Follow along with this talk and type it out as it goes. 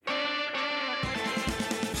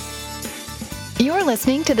You're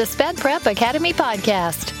listening to the Sped Prep Academy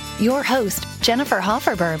podcast. Your host, Jennifer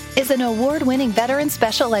Hofferberg, is an award-winning veteran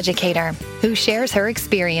special educator who shares her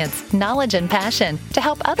experience, knowledge, and passion to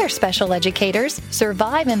help other special educators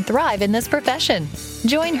survive and thrive in this profession.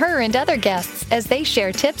 Join her and other guests as they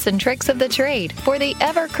share tips and tricks of the trade for the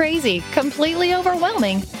ever-crazy, completely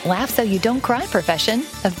overwhelming, laugh so you don't cry profession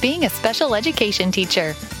of being a special education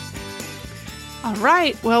teacher. All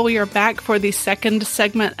right. Well, we are back for the second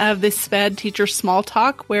segment of the Sped Teacher Small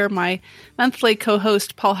Talk, where my monthly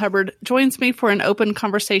co-host, Paul Hubbard, joins me for an open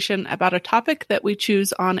conversation about a topic that we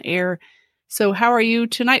choose on air. So how are you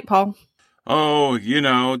tonight, Paul? Oh,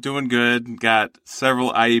 doing good. Got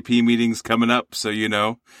several IEP meetings coming up, so you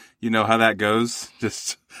know how that goes.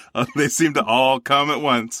 Just they seem to all come at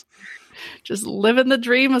once. Just living the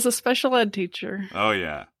dream as a special ed teacher. Oh,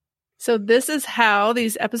 yeah. So this is how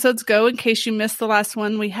these episodes go. In case you missed the last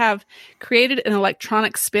one, we have created an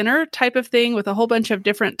electronic spinner type of thing with a whole bunch of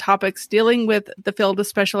different topics dealing with the field of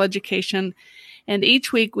special education. And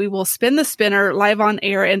each week we will spin the spinner live on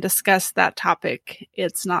air and discuss that topic.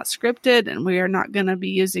 It's not scripted and we are not going to be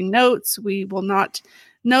using notes. We will not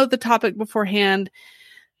know the topic beforehand.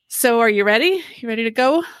 So are you ready? You ready to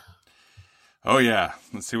go? Oh, yeah.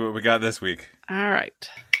 Let's see what we got this week. All right.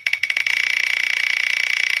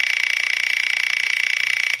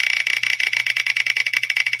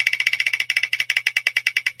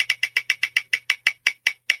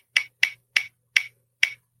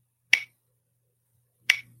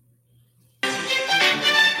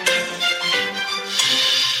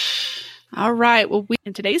 All right. Well,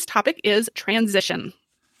 and today's topic is transition.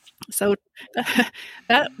 So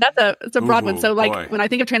that's a broad one. So boy. When I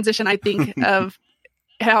think of transition, I think of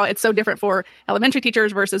how it's so different for elementary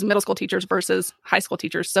teachers versus middle school teachers versus high school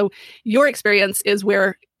teachers. So your experience is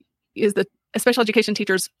the special education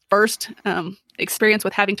teacher's first experience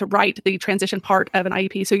with having to write the transition part of an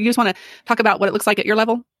IEP. So you just want to talk about what it looks like at your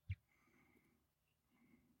level?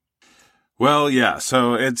 Well, yeah.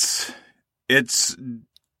 So it's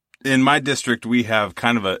in my district, we have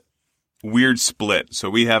kind of a weird split.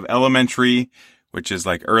 So we have elementary, which is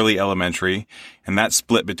like early elementary, and that's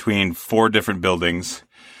split between 4 different buildings.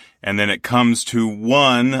 And then it comes to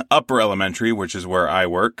one upper elementary, which is where I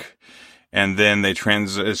work. And then they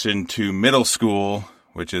transition to middle school,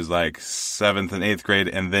 which is like 7th and 8th grade,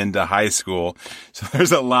 and then to high school. So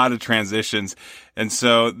there's a lot of transitions. And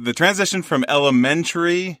so the transition from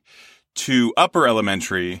elementary to upper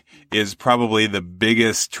elementary is probably the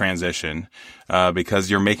biggest transition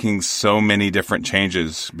because you're making so many different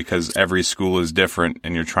changes because every school is different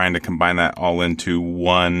and you're trying to combine that all into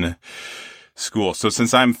one school. So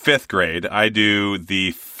since I'm 5th grade, I do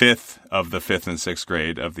the 5th of the 5th and 6th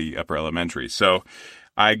grade of the upper elementary. So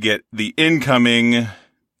I get the incoming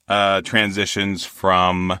transitions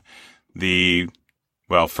from the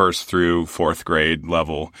 1st through 4th grade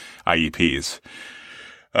level IEPs.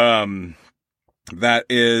 So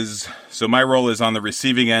my role is on the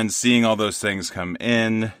receiving end, seeing all those things come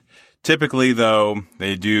in. Typically, though,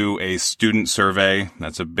 they do a student survey.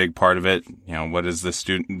 That's a big part of it. What is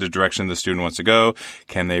the direction the student wants to go?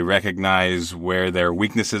 Can they recognize where their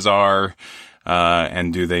weaknesses are?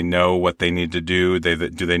 And do they know what they need to do?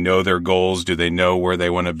 Do they know their goals? Do they know where they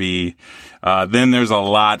want to be? Then there's a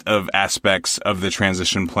lot of aspects of the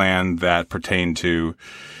transition plan that pertain to,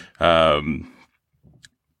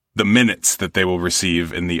 the minutes that they will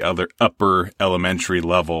receive in the other upper elementary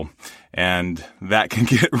level. And that can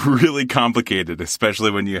get really complicated,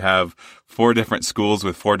 especially when you have 4 different schools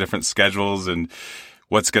with 4 different schedules and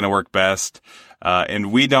what's going to work best.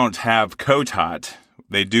 And we don't have co-taught.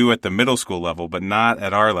 They do at the middle school level, but not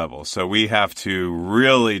at our level. So we have to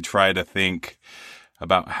really try to think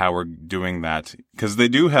about how we're doing that because they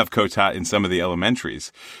do have co-taught in some of the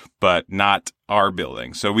elementaries, but not our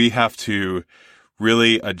building. So we have to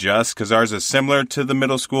really adjust because ours is similar to the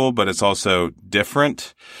middle school, but it's also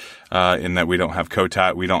different in that we don't have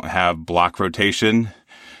co-taught. We don't have block rotation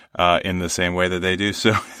in the same way that they do.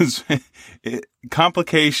 So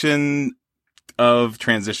complication of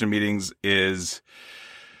transition meetings is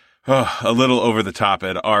a little over the top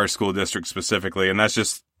at our school district specifically. And that's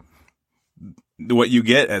just what you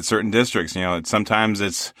get at certain districts.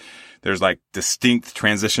 Sometimes there's like distinct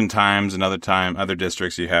transition times, and other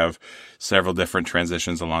districts you have several different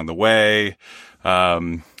transitions along the way.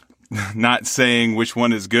 Not saying which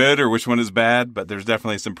one is good or which one is bad, but there's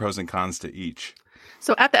definitely some pros and cons to each.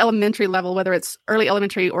 So at the elementary level, whether it's early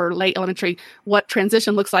elementary or late elementary, what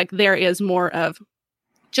transition looks like there is more of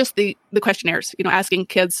just the questionnaires, asking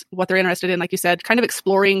kids what they're interested in, like you said, kind of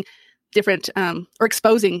exploring different, or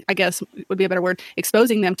exposing, I guess would be a better word,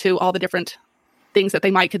 exposing them to all the different things that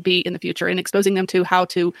they could be in the future, and exposing them to how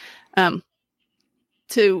to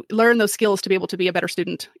learn those skills to be able to be a better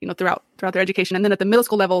student, throughout their education. And then at the middle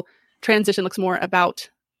school level, transition looks more about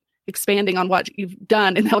expanding on what you've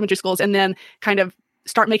done in the elementary schools, and then kind of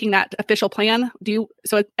start making that official plan.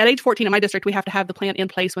 So at age 14 in my district, we have to have the plan in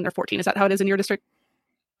place when they're 14. Is that how it is in your district?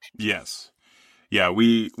 Yes. Yeah,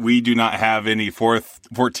 we do not have any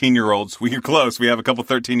 14-year-olds. We're close. We have a couple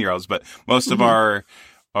 13-year-olds, but most of our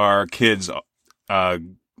kids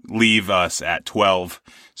leave us at 12,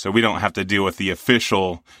 so we don't have to deal with the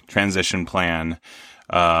official transition plan.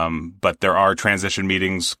 But there are transition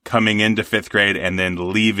meetings coming into 5th grade and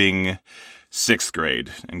then leaving 6th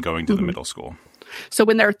grade and going to the middle school. So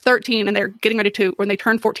when they're 13 and they're getting ready when they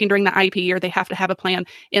turn 14 during the IEP year, they have to have a plan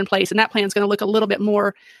in place. And that plan is going to look a little bit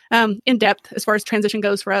more in depth as far as transition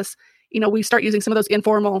goes for us. We start using some of those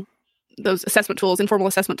informal assessment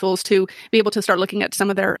tools to be able to start looking at some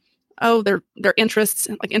of their interests,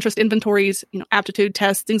 like interest inventories, aptitude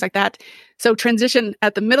tests, things like that. So transition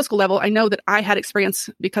at the middle school level, I know that I had experience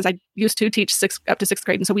because I used to teach up to 6th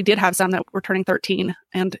grade. And so we did have some that were turning 13.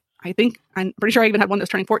 And I'm pretty sure I even had one that was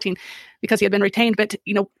turning 14 because he had been retained. But,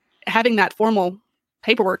 having that formal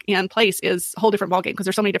paperwork in place is a whole different ballgame because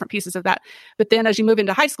there's so many different pieces of that. But then as you move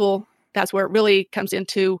into high school, that's where it really comes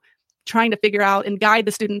into trying to figure out and guide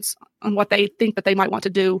the students on what they think that they might want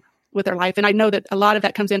to do with their life. And I know that a lot of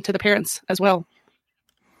that comes into the parents as well.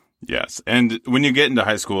 Yes. And when you get into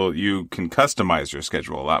high school, you can customize your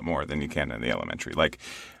schedule a lot more than you can in the elementary. Like,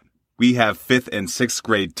 we have 5th and 6th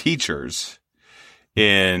grade teachers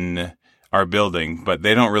in our building, but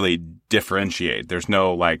they don't really differentiate. There's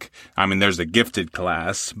no there's a gifted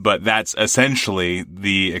class, but that's essentially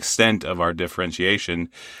the extent of our differentiation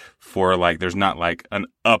for there's not an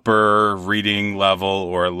upper reading level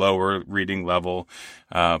or a lower reading level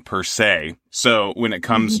per se. So when it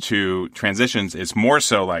comes to transitions, it's more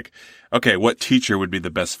so okay, what teacher would be the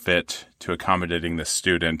best fit to accommodating this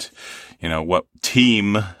student? What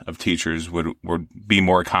team of teachers would be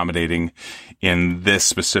more accommodating in this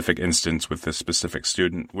specific instance with this specific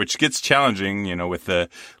student, which gets challenging, with the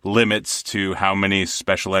limits to how many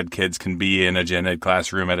special ed kids can be in a gen ed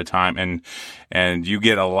classroom at a time. And you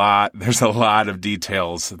get there's a lot of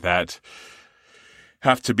details that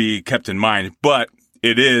have to be kept in mind, but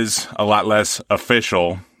it is a lot less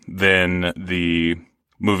official than the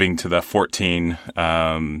moving to the 14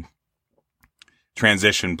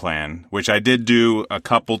 transition plan, which I did do a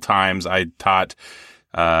couple times. I taught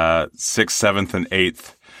 6th, 7th, and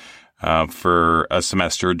 8th for a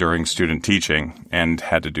semester during student teaching and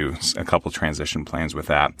had to do a couple transition plans with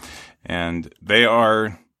that. And they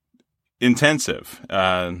are intensive.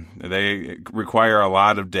 They require a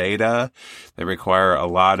lot of data. They require a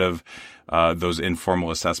lot of those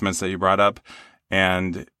informal assessments that you brought up.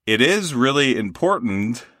 And it is really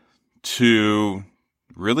important to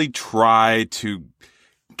really try to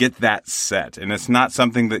get that set. And it's not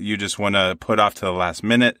something that you just want to put off to the last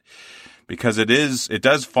minute, because it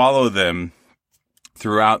does follow them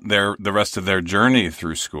throughout the rest of their journey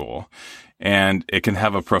through school. And it can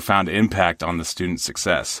have a profound impact on the student's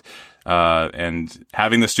success. And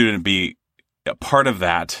having the student be a part of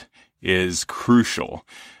that is crucial.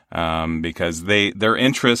 Because their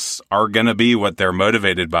interests are going to be what they're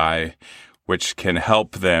motivated by, which can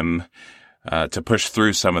help them to push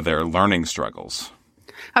through some of their learning struggles.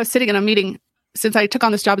 I was sitting in a meeting. Since I took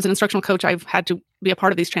on this job as an instructional coach, I've had to be a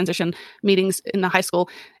part of these transition meetings in the high school.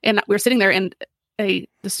 And we were sitting there, and the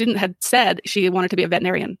student had said she wanted to be a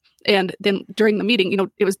veterinarian. And then during the meeting,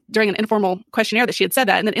 it was during an informal questionnaire that she had said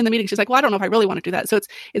that. And then in the meeting, she's like, well, I don't know if I really want to do that. So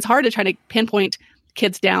it's hard to try to pinpoint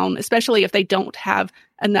kids down, especially if they don't have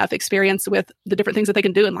enough experience with the different things that they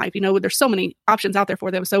can do in life. There's so many options out there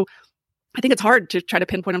for them. So I think it's hard to try to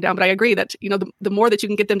pinpoint them down, but I agree that, the more that you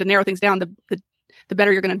can get them to narrow things down, the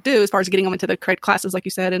better you're going to do as far as getting them into the correct classes, like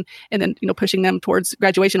you said, and then, pushing them towards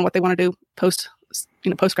graduation and what they want to do post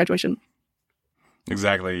graduation.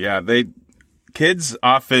 Exactly. Yeah. Kids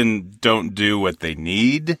often don't do what they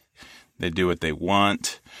need. They do what they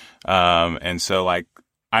want. And so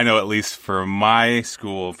I know, at least for my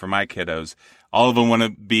school, for my kiddos, all of them want to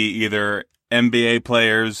be either NBA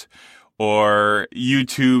players or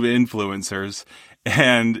YouTube influencers.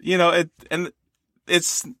 And,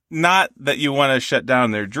 it's not that you want to shut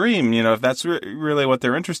down their dream, if that's really what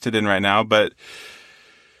they're interested in right now, but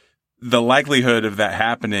the likelihood of that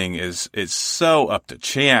happening is so up to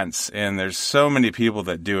chance. And there's so many people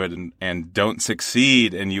that do it and don't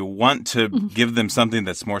succeed. And you want to give them something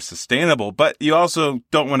that's more sustainable, but you also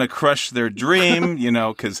don't want to crush their dream,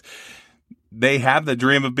 because they have the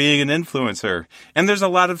dream of being an influencer. And there's a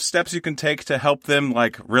lot of steps you can take to help them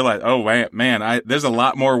like realize, oh man, there's a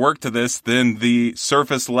lot more work to this than the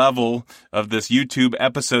surface level of this YouTube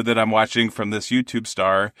episode that I'm watching from this YouTube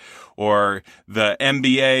star or the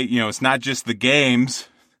NBA. You know, it's not just the games.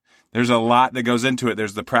 There's a lot that goes into it.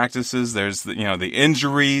 There's the practices, there's the, the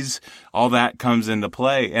injuries, all that comes into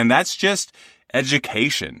play. And that's just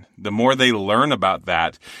education. The more they learn about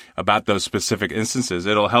that, about those specific instances,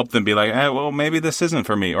 it'll help them be like, well, maybe this isn't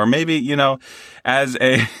for me. Or maybe, as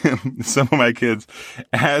some of my kids,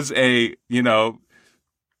 as a,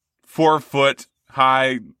 4-foot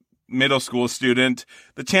high middle school student,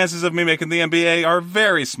 the chances of me making the NBA are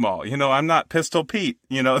very small. I'm not Pistol Pete.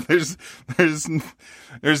 There's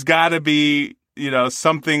gotta be,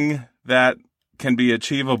 something that can be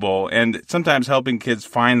achievable. And sometimes helping kids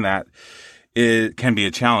find that it can be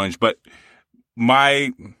a challenge, but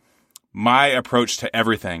my approach to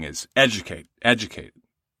everything is educate,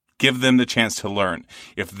 give them the chance to learn.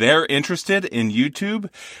 If they're interested in YouTube,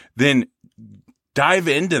 then dive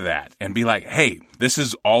into that and be like, hey, this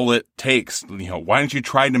is all it takes. Why don't you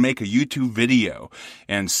try to make a YouTube video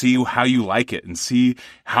and see how you like it and see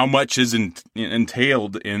how much is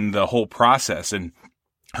entailed in the whole process and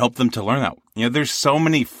help them to learn that. There's so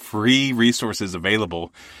many free resources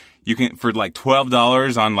available. You can, for like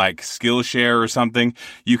 $12 on like Skillshare or something,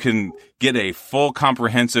 you can get a full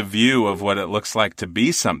comprehensive view of what it looks like to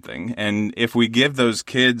be something. And if we give those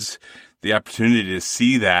kids the opportunity to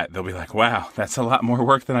see that, they'll be like, wow, that's a lot more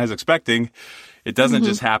work than I was expecting. It doesn't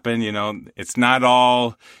just happen, it's not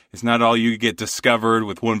all you get discovered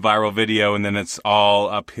with one viral video and then it's all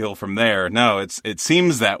uphill from there. No, it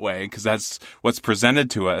seems that way because that's what's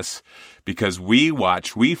presented to us because we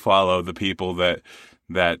follow the people that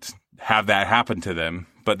have that happen to them.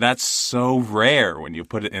 But that's so rare when you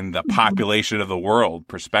put it in the population of the world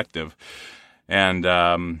perspective. And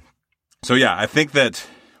so, yeah, I think that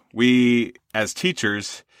we, as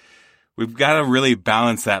teachers, we've got to really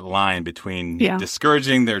balance that line between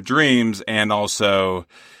discouraging their dreams and also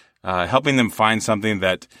helping them find something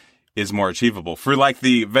that is more achievable. For like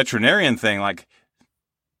the veterinarian thing, like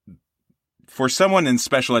for someone in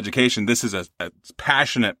special education, this is a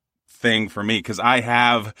passionate thing for me because I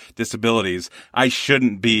have disabilities. I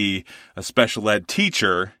shouldn't be a special ed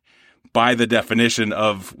teacher by the definition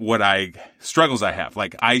of what struggles I have.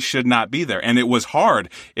 Like I should not be there. And it was hard.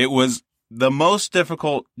 It was the most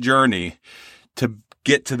difficult journey to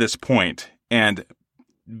get to this point. And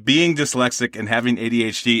being dyslexic and having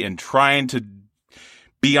ADHD and trying to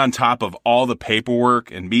be on top of all the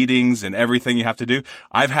paperwork and meetings and everything you have to do,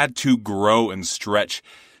 I've had to grow and stretch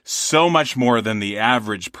so much more than the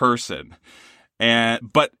average person.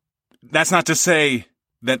 But that's not to say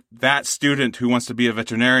that student who wants to be a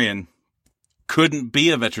veterinarian couldn't be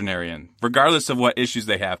a veterinarian, regardless of what issues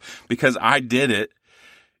they have, because I did it.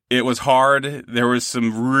 It was hard. There was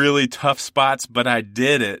some really tough spots, but I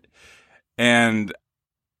did it. And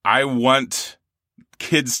I want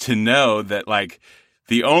kids to know that like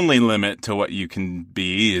the only limit to what you can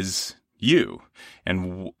be is you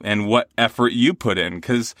and what effort you put in.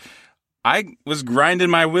 Because I was grinding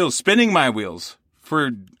my wheels, spinning my wheels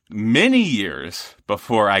for many years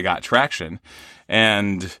before I got traction.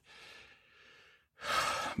 And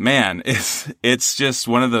man, it's just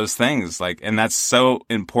one of those things like, and that's so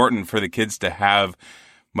important for the kids to have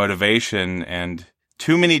motivation. And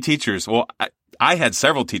too many teachers, well, I had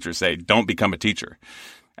several teachers say, don't become a teacher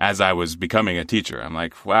as I was becoming a teacher. I'm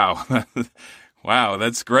like, wow, wow,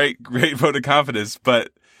 that's great vote of confidence.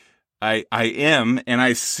 But I am, and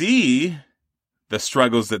I see the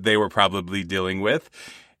struggles that they were probably dealing with.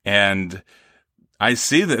 And I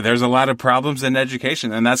see that there's a lot of problems in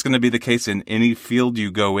education, and that's going to be the case in any field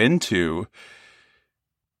you go into.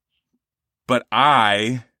 But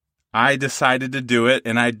I decided to do it,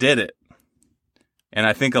 and I did it. And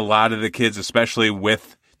I think a lot of the kids, especially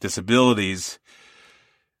with disabilities,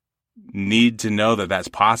 need to know that that's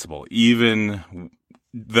possible, even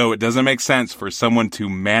though it doesn't make sense for someone to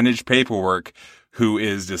manage paperwork who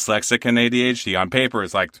is dyslexic and ADHD. On paper,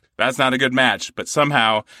 it's like, that's not a good match, but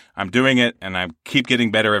somehow I'm doing it and I keep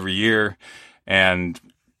getting better every year, and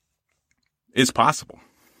it's possible.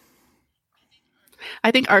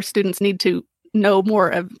 I think our students need to know more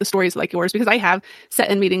of the stories like yours, because I have sat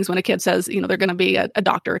in meetings when a kid says, they're going to be a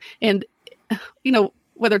doctor, and,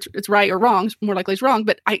 whether it's right or wrong, more likely it's wrong,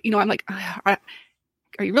 but I'm like,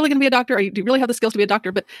 are you really going to be a doctor? Do you really have the skills to be a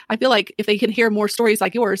doctor? But I feel like if they can hear more stories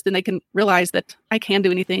like yours, then they can realize that I can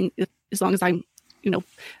do anything as long as I'm,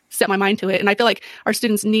 set my mind to it. And I feel like our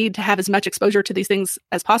students need to have as much exposure to these things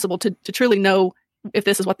as possible to truly know if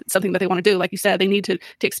this is something that they want to do. Like you said, they need to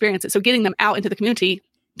experience it. So getting them out into the community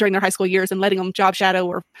during their high school years and letting them job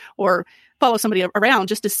shadow or follow somebody around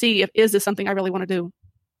just to see is this something I really want to do.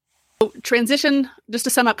 So transition, just to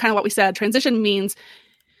sum up kind of what we said, transition means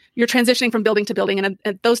you're transitioning from building to building. And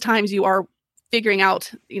at those times you are figuring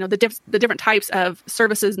out, the different types of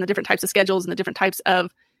services and the different types of schedules and the different types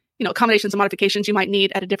of, accommodations and modifications you might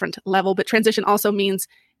need at a different level. But transition also means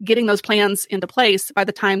getting those plans into place by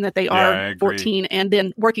the time that they are 14 and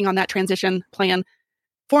then working on that transition plan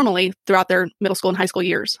formally throughout their middle school and high school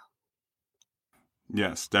years.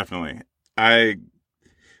 Yes, definitely. I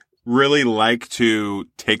really like to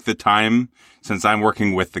take the time, since I'm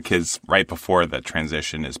working with the kids right before the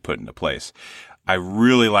transition is put into place. I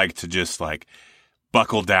really like to just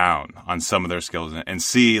buckle down on some of their skills and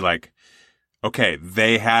see okay,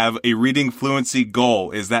 they have a reading fluency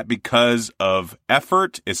goal. Is that because of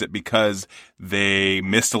effort? Is it because they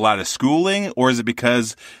missed a lot of schooling? Or is it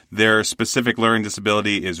because their specific learning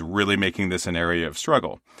disability is really making this an area of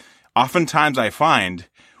struggle? Oftentimes I find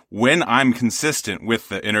when I'm consistent with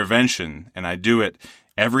the intervention and I do it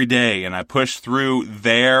every day and I push through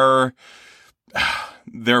their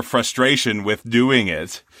frustration with doing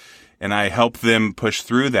it and I help them push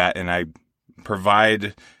through that and I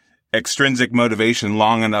provide extrinsic motivation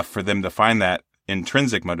long enough for them to find that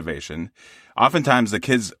intrinsic motivation, oftentimes the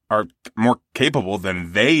kids are more capable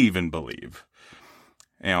than they even believe.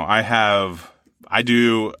 I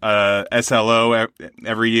do SLO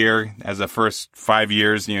every year. As the first 5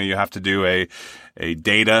 years, you have to do a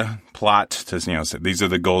data plot to, say these are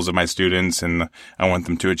the goals of my students and I want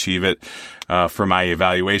them to achieve it for my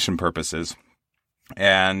evaluation purposes.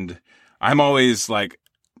 And I'm always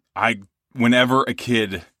whenever a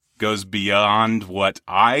kid goes beyond what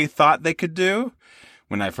I thought they could do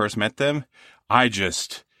when I first met them, I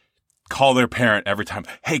just call their parent every time.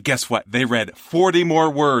 Hey, guess what? They read 40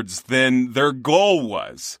 more words than their goal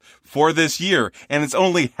was for this year. And it's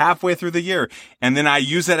only halfway through the year. And then I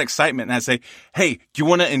use that excitement and I say, hey, do you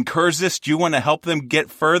want to encourage this? Do you want to help them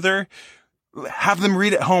get further? Have them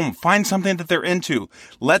read at home. Find something that they're into.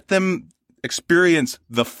 Let them experience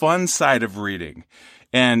the fun side of reading.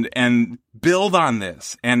 And build on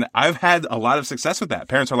this. And I've had a lot of success with that.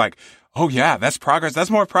 Parents are like, oh yeah, that's progress. That's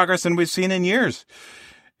more progress than we've seen in years.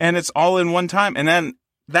 And it's all in one time. And then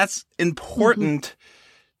that's important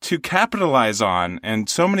to capitalize on. And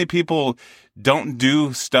so many people don't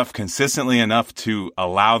do stuff consistently enough to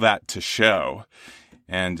allow that to show.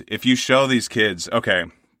 And if you show these kids, okay,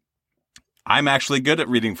 I'm actually good at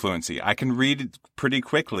reading fluency. I can read pretty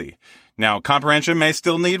quickly. Now, comprehension may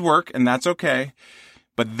still need work, and that's okay.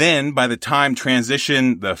 But then by the time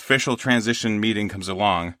the official transition meeting comes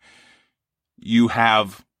along, you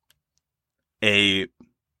have the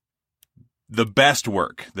best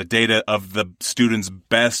work, the data of the student's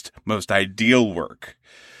best, most ideal work,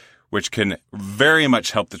 which can very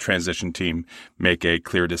much help the transition team make a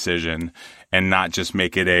clear decision and not just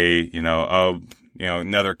make it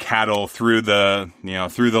another cattle through the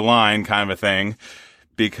line kind of a thing,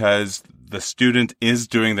 because the student is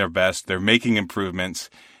doing their best. They're making improvements.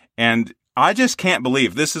 And I just can't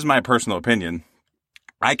believe, this is my personal opinion,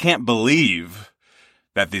 I can't believe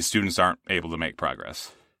that these students aren't able to make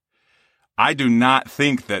progress. I do not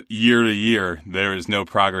think that year to year there is no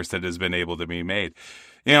progress that has been able to be made.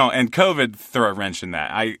 And COVID threw a wrench in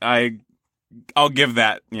that. I'll give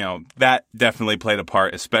that, that definitely played a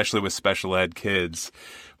part, especially with special ed kids.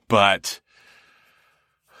 But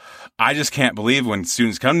I just can't believe when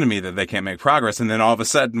students come to me that they can't make progress. And then all of a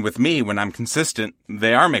sudden with me, when I'm consistent,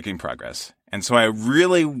 they are making progress. And so I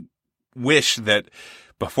really wish that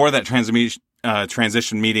before that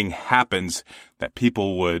transition meeting happens, that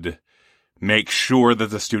people would make sure that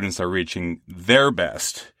the students are reaching their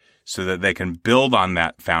best so that they can build on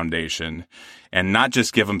that foundation and not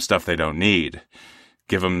just give them stuff they don't need,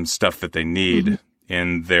 give them stuff that they need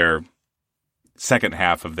in their second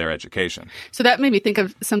half of their education. So that made me think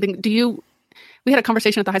of something. We had a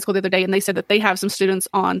conversation at the high school the other day, and they said that they have some students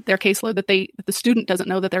on their caseload that the student doesn't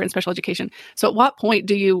know that they're in special education. So at what point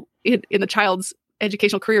do you, in the child's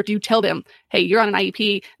educational career, do you tell them, hey, you're on an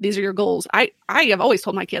IEP, these are your goals? I have always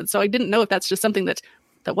told my kids, so I didn't know if that's just something that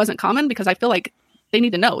wasn't common, because I feel like they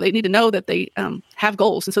need to know. They need to know that they have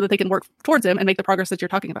goals, and so that they can work towards them and make the progress that you're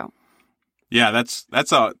talking about. Yeah, that's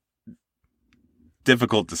a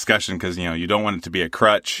difficult discussion, because you don't want it to be a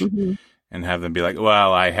crutch and have them be like,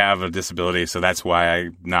 well, I have a disability, so that's why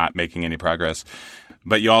I'm not making any progress.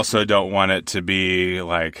 But you also don't want it to be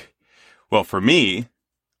like, well, for me,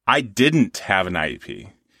 I didn't have an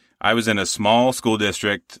IEP. I was in a small school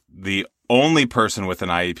district. The only person with an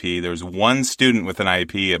IEP. There was one student with an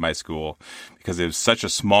IEP at my school because it was such a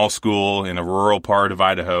small school in a rural part of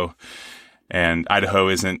Idaho. And Idaho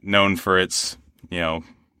isn't known for its,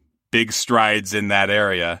 big strides in that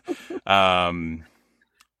area.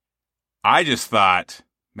 I just thought,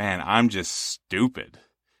 man, I'm just stupid.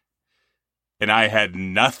 And I had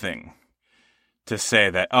nothing to say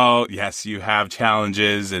that, oh, yes, you have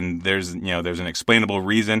challenges and there's an explainable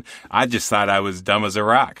reason. I just thought I was dumb as a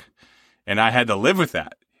rock. And I had to live with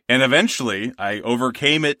that. And eventually I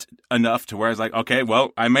overcame it enough to where I was like, okay,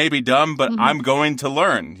 well, I may be dumb, but I'm going to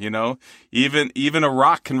learn, even a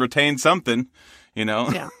rock can retain something,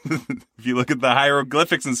 Yeah. If you look at the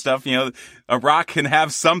hieroglyphics and stuff, a rock can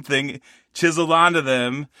have something chiseled onto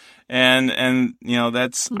them. And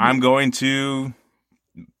that's, I'm going to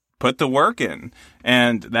put the work in.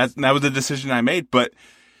 And that was the decision I made. But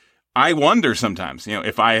I wonder sometimes,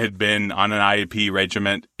 if I had been on an IEP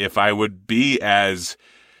regiment, if I would be as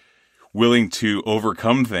willing to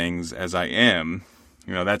overcome things as I am.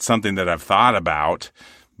 That's something that I've thought about,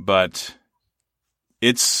 but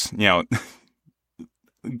it's,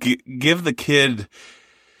 give the kid,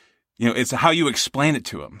 it's how you explain it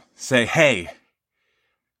to him. Say, hey,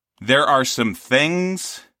 there are some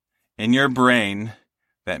things in your brain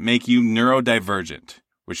that make you neurodivergent,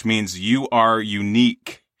 which means you are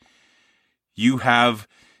unique. You have,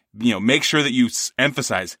 make sure that you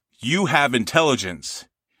emphasize you have intelligence.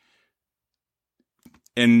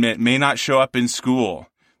 And it may not show up in school,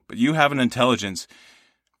 but you have an intelligence.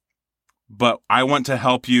 But I want to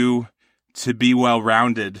help you to be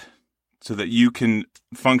well-rounded so that you can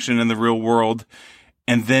function in the real world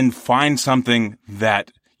and then find something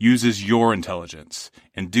that uses your intelligence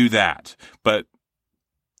and do that. But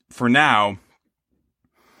for now,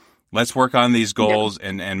 let's work on these goals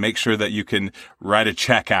and make sure that you can write a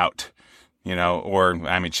check out,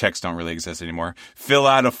 checks don't really exist anymore. Fill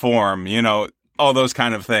out a form, all those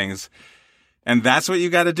kind of things. And that's what you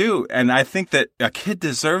got to do. And I think that a kid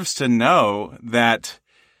deserves to know that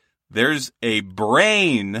there's a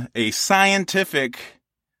brain, a scientific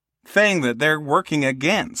thing that they're working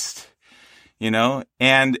against,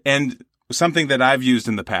 and something that I've used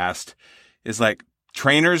in the past is like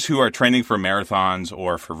trainers who are training for marathons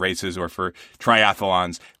or for races or for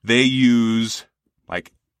triathlons, they use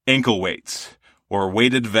like ankle weights or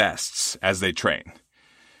weighted vests as they train.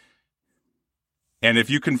 And if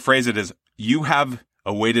you can phrase it as you have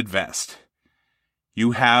a weighted vest,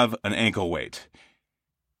 you have an ankle weight.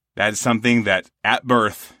 That is something that at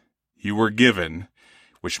birth you were given,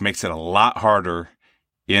 which makes it a lot harder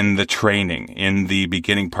in the training, in the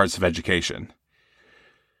beginning parts of education.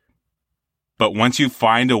 But once you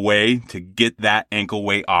find a way to get that ankle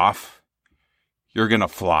weight off, you're going to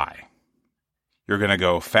fly. You're going to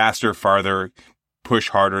go faster, farther, push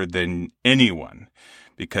harder than anyone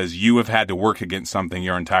because you have had to work against something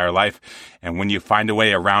your entire life. And when you find a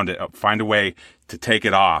way around it, find a way to take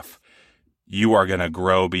it off, you are going to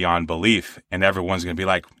grow beyond belief. And everyone's going to be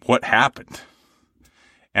like, what happened?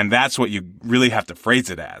 And that's what you really have to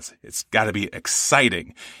phrase it as. It's got to be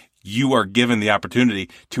exciting. You are given the opportunity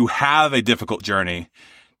to have a difficult journey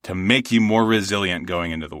to make you more resilient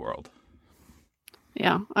going into the world.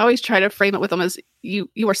 Yeah. I always try to frame it with them as you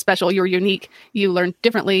are special, you're unique, you learn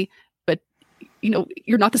differently, but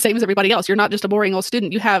you're not the same as everybody else. You're not just a boring old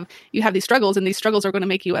student. You have these struggles, and these struggles are going to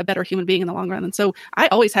make you a better human being in the long run. And so I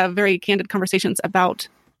always have very candid conversations about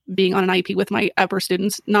being on an IEP with my upper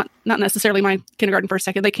students, not necessarily my kindergarten, first,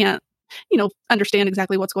 second. They can't understand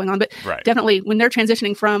exactly what's going on. But Definitely when they're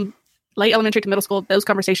transitioning from late elementary to middle school, those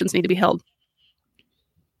conversations need to be held.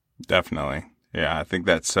 Definitely. Yeah, I think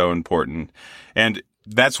that's so important. And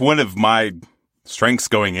that's one of my strengths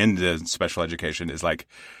going into special education is like,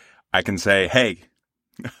 I can say, hey,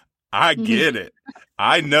 I get it.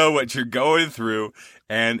 I know what you're going through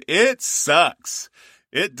and it sucks.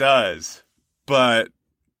 It does. But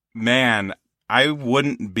man, I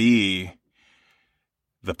wouldn't be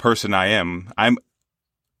the person I am.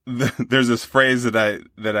 There's this phrase that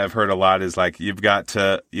I've heard a lot is like, you've got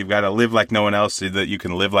to live like no one else so that you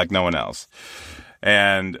can live like no one else.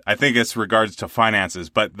 And I think it's regards to finances,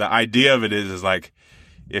 but the idea of it is like,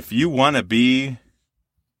 if you want to be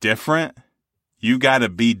different, you got to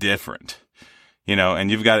be different,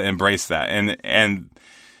 and you've got to embrace that. And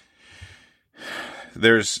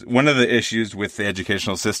there's one of the issues with the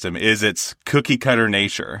educational system is its cookie cutter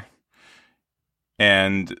nature.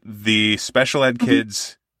 And the special ed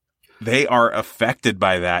kids, they are affected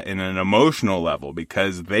by that in an emotional level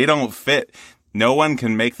because they don't fit. No one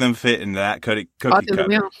can make them fit in that cookie cutter.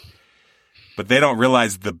 Yeah. But they don't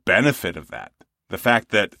realize the benefit of that. The fact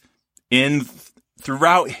that in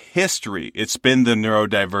throughout history, it's been the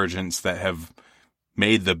neurodivergents that have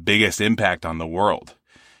made the biggest impact on the world.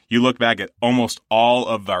 You look back at almost all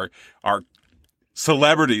of our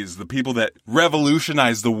celebrities, the people that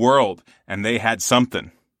revolutionized the world, and they had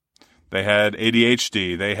something. They had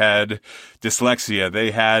ADHD, they had dyslexia,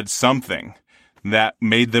 they had something that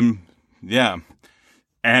made them, yeah.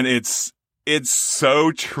 And it's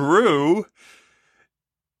so true,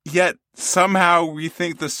 yet somehow we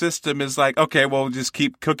think the system is like, okay, well, just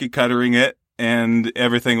keep cookie cuttering it and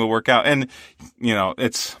everything will work out. And,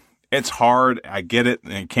 it's hard. I get it.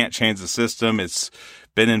 And you can't change the system. It's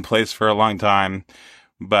been in place for a long time.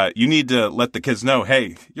 But you need to let the kids know,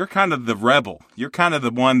 hey, you're kind of the rebel. You're kind of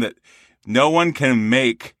the one that no one can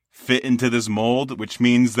make fit into this mold, which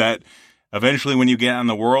means that eventually when you get out in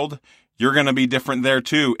the world, you're going to be different there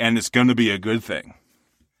too. And it's going to be a good thing.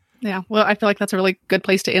 Yeah. Well, I feel like that's a really good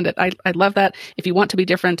place to end it. I love that. If you want to be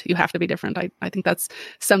different, you have to be different. I think that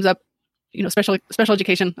sums up, special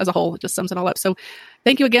education as a whole. It just sums it all up. So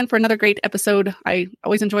thank you again for another great episode. I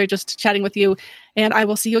always enjoy just chatting with you, and I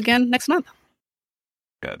will see you again next month.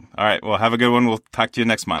 Good. All right. Well, have a good one. We'll talk to you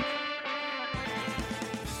next month.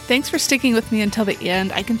 Thanks for sticking with me until the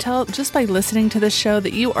end. I can tell just by listening to this show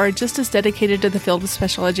that you are just as dedicated to the field of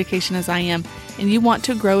special education as I am, and you want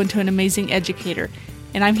to grow into an amazing educator.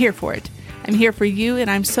 And I'm here for it. I'm here for you, and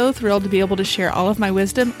I'm so thrilled to be able to share all of my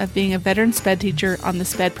wisdom of being a veteran Sped teacher on the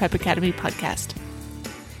Sped Prep Academy podcast.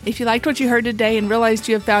 If you liked what you heard today and realized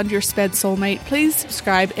you have found your Sped soulmate, please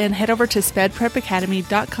subscribe and head over to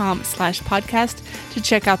spedprepacademy.com/podcast to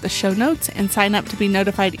check out the show notes and sign up to be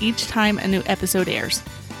notified each time a new episode airs.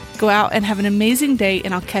 Go out and have an amazing day,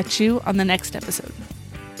 and I'll catch you on the next episode.